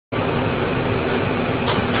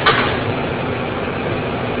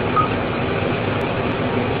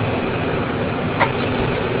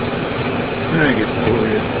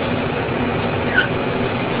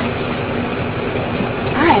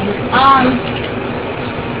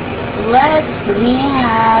we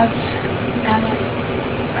have...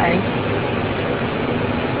 Sorry.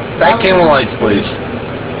 Back camera lights, please.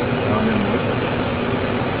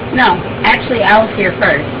 No, actually I was here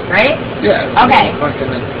first, right? Yeah. Okay.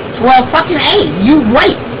 Well, fucking A, you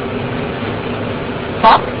wait.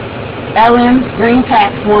 Fuck. LM Green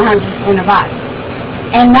Packs 100 in a box.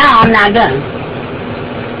 And now I'm not done.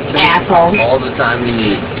 Asshole. All the time you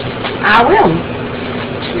need. I will.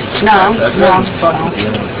 No, no. Fucking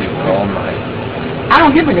dealing with people all night. I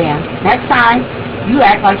don't give a damn. Next time, you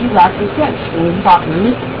act like you lost some sense when you talking to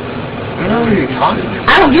me. I know what you're talking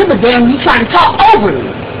about. I don't give a damn you trying to talk over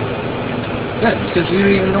me. Yeah, because you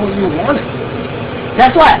didn't even know what you wanted.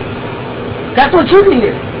 That's what? That's what you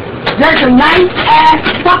hear. There's a nice ass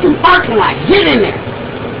fucking parking lot. Get in there.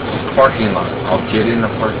 Parking lot. I'll get in the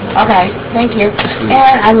parking lot. Okay, thank you.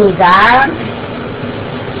 And I need that.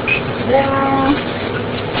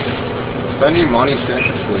 Spend your money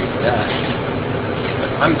selfishly.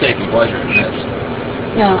 Yeah. I'm taking pleasure in this.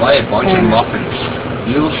 Yeah. Buy a bunch of muffins.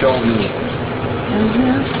 You'll show me.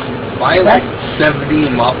 Buy like 70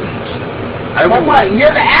 muffins. Guess what?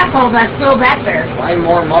 You're the asshole that's still back there. Buy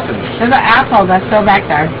more muffins. You're the asshole that's still back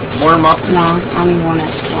there. More muffins. No, I don't even want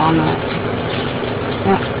it. Walnut.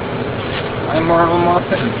 Yeah. Buy more of a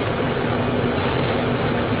muffin.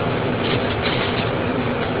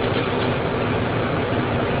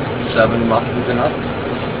 Seven muffins enough?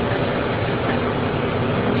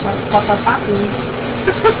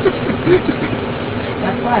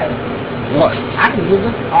 That's right. What? I can do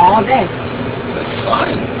this all day. That's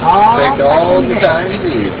fine. Take all the time you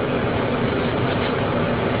need.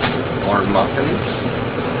 More muffins?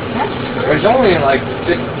 There's only like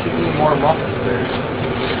 15 more muffins there.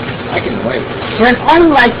 I can wait. There's only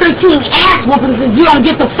like 15 ass whoopings if you don't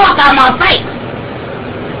get the fuck out of my face.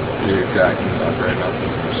 You're cracking up right now.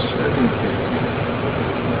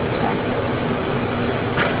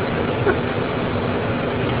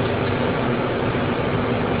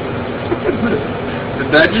 Did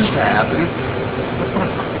that just happen?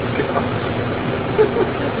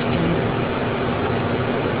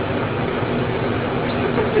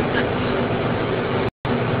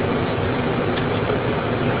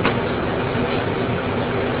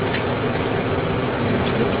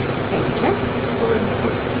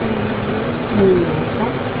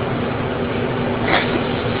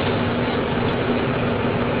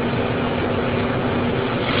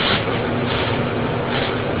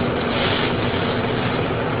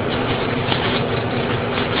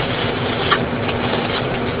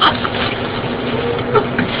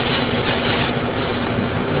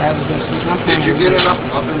 Did you get enough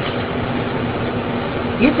muffins?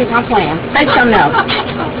 You think I'm playing? Say something else.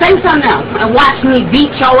 Say something else and watch me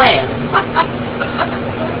beat your ass.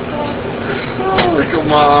 Oh,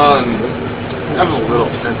 come on. Have a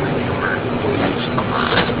little sense of humor. Please, come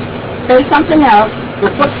on. Say something else.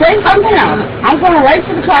 Say something else. I'm going to race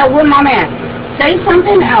to the car with my man. Say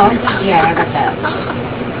something else. Yeah, I got that.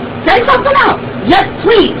 Say something else. Yes,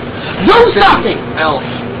 please. Do something else.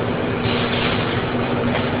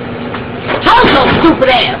 Told your stupid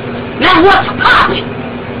ass. Now what's popping?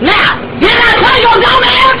 Now, didn't I tell your dumb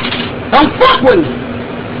ass? Don't fuck with me.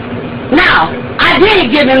 Now, I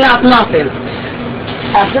did get enough muffins.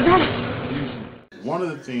 After that. One of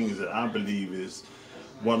the things that I believe is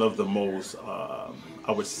one of the most, I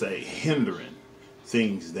would say, hindering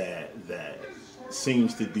things that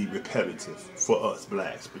seems to be repetitive for us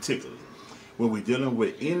blacks particularly. When we're dealing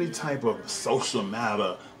with any type of social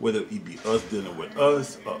matter, whether it be us dealing with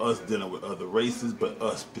us or us dealing with other races, but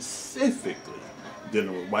us specifically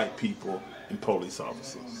dealing with white people and police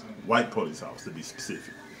officers, white police officers to be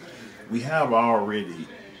specific, we have already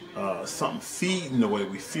something feeding the way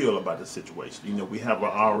we feel about the situation. You know, we have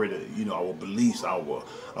already, you know, our beliefs, our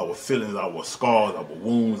feelings, our scars, our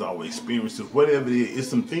wounds, our experiences, whatever it is. It's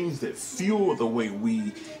some things that fuel the way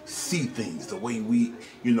we see things, the way we,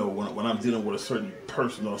 you know, when I'm dealing with a certain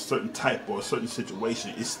person or a certain type or a certain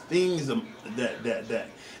situation, it's things that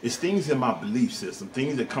it's things in my belief system,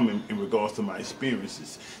 things that come in regards to my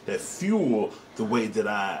experiences that fuel the way that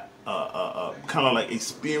I kind of like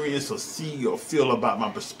experience or see or feel about my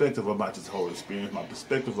perspective about this whole experience, my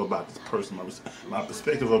perspective about this person, my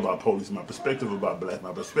perspective about police, my perspective about black,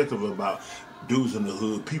 my perspective about dudes in the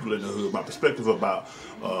hood, people in the hood, my perspective about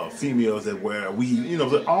females that wear weave, you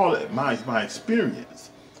know, all that, my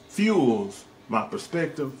experience fuels my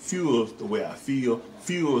perspective, fuels the way I feel,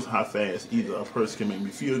 fuels how fast either a person can make me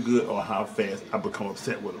feel good or how fast I become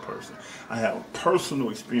upset with a person. I have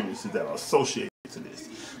personal experiences that are associated to this.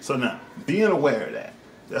 So now, being aware of that,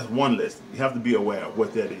 that's one lesson. You have to be aware of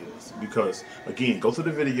what that is. Because, again, go to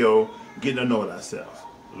the video, get to know thyself.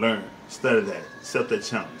 learn, study that, accept that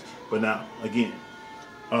challenge. But now, again,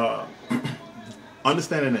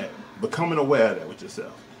 understanding that, becoming aware of that with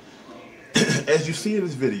yourself. As you see in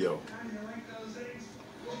this video,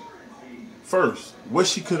 first, what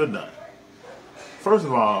she could have done. First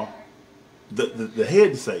of all, the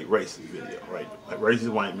head to say racist video, right? Like racist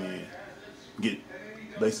white men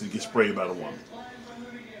basically get sprayed by the woman.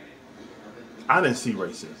 I didn't see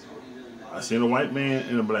racism. I seen a white man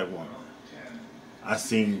and a black woman. I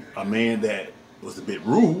seen a man that was a bit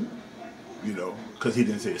rude, you know, because he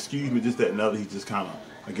didn't say excuse me, this, that, and the other. He just kind of,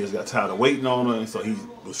 I guess, got tired of waiting on her, and so he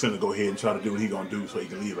was finna go ahead and try to do what he gonna do so he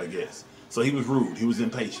can leave, I guess. So he was rude. He was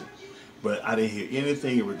impatient. But I didn't hear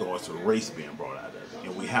anything in regards to race being brought out of it.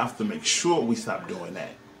 And we have to make sure we stop doing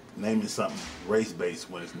that, naming something race-based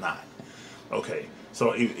when it's not. Okay,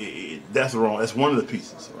 so that's wrong. That's one of the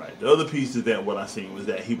pieces, right? The other piece is that what I seen was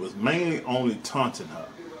that he was mainly only taunting her.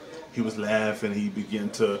 He was laughing. He began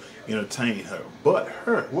to entertain her. But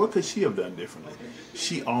her, what could she have done differently?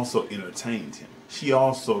 She also entertained him. She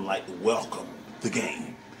also welcomed the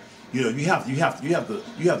game. You know, you have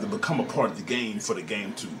to become a part of the game for the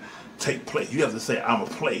game to take place. You have to say, I'm a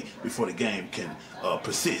play before the game can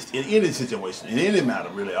persist in any situation, in any matter,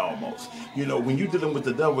 really, almost. You know, when you're dealing with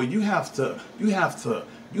the devil, you have to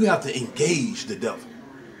engage the devil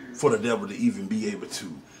for the devil to even be able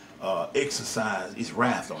to exercise its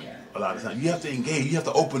wrath on you. A lot of times, you have to engage. You have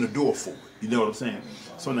to open the door for it. You know what I'm saying?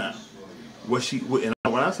 So now, and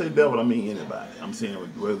when I say devil, I mean anybody. I'm saying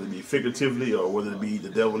whether it be figuratively or whether it be the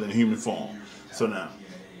devil in human form. So now,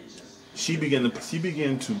 she began to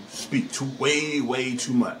speak way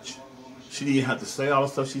too much. She didn't have to say all the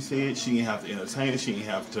stuff she said. She didn't have to entertain it. She didn't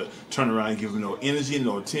have to turn around and give her no energy,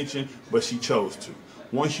 no attention, but she chose to.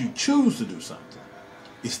 Once you choose to do something,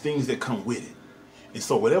 it's things that come with it. And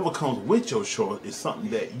so whatever comes with your choice is something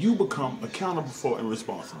that you become accountable for and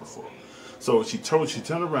responsible for. So she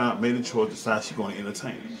turned around, made a choice, decided she's going to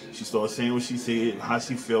entertain it. She started saying what she said, how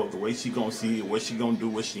she felt, the way she going to see it, what she going to do,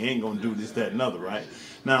 what she ain't going to do, this, that, and other, right?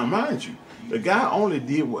 Now, mind you, the guy only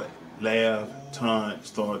did what? Laugh, taunt,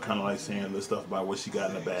 started kind of like saying little stuff about what she got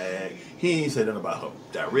in the bag. He ain't said nothing about her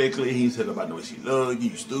directly. He ain't said about the way she looked,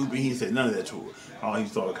 you stupid. He ain't said none of that to her. All he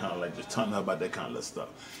started kind of like just taunting her about that kind of little stuff.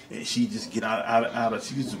 And she just get out of,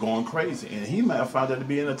 she's just going crazy. And he might have found that to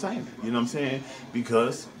be entertaining, you know what I'm saying?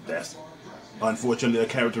 Because that's unfortunately a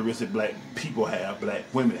characteristic black people have, black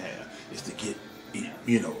women have, is to get,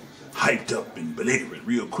 you know, hyped up and belligerent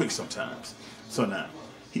real quick sometimes. So now,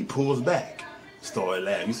 he pulls back, started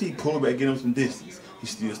laughing. You see, he pulled back, get him some distance. He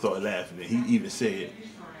still started laughing. And he even said,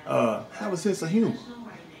 have a sense of humor.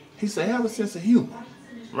 He said, have a sense of humor,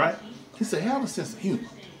 right? He said, have a sense of humor.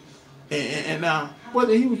 And now,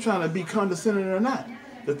 whether he was trying to be condescending or not,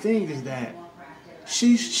 the thing is that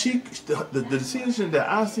the decision that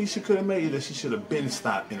I see she could have made is that she should have been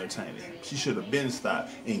stopped entertaining him. She should have been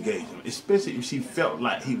stopped engaging him, especially if she felt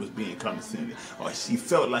like he was being condescending, or she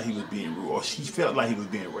felt like he was being rude, or she felt like he was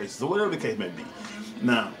being racist, or whatever the case may be.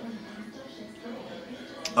 Now,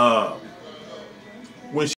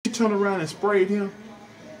 when she turned around and sprayed him,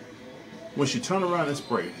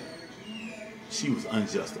 she was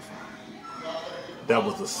unjustified. That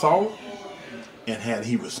was assault, and had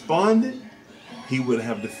he responded, he would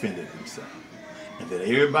have defended himself. And that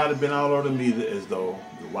everybody been all over the media as though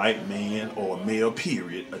the white man or male,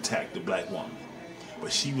 period, attacked the black woman.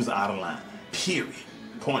 But she was out of line, period.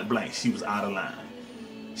 Point blank, she was out of line.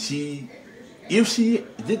 If she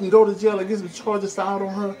didn't go to jail or get some charges filed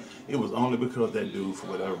on her, it was only because that dude, for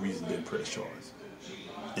whatever reason, didn't press charges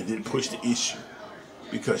and didn't push the issue,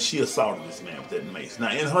 because she assaulted this man with that mace.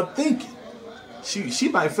 Now, in her thinking, she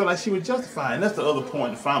might feel like she was justified. And that's the other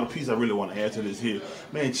point, the final piece I really want to add to this here.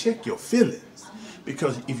 Man, check your feelings.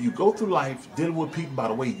 Because if you go through life dealing with people by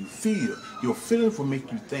the way you feel, your feelings will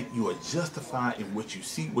make you think you are justified in what you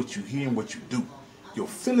see, what you hear, and what you do. Your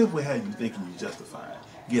feelings will have you thinking you're justified.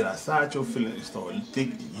 Get outside your feelings and start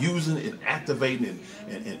using and activating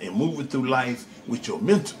and moving through life with your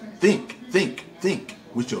mental. Think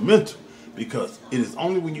with your mental. Because it is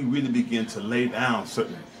only when you really begin to lay down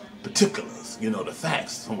certain particulars, you know, the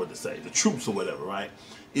facts, somewhat to say, the truths or whatever, right,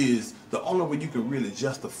 is the only way you can really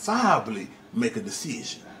justifiably make a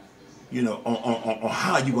decision, you know, on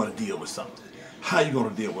how you're going to deal with something, how you're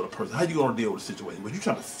going to deal with a person, how you're going to deal with a situation. But you're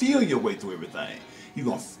trying to feel your way through everything. You're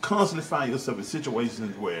going to constantly find yourself in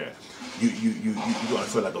situations where you're going to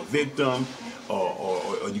feel like a victim,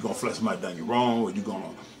 or you're going to feel like somebody done you wrong, or you're going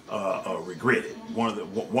to regret it.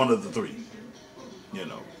 One of the three. You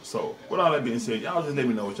know, so with all that being said, y'all just let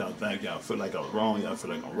me know what y'all think. Y'all feel like I was wrong, y'all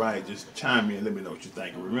feel like I'm right. Just chime in and let me know what you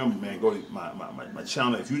think. And remember, man, go to my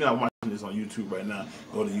channel. If you're not watching This on YouTube right now.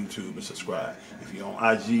 Go to YouTube and subscribe. If you're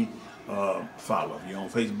on IG, follow. If you're on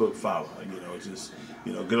Facebook, follow. You know, just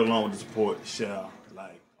get along with the support, share.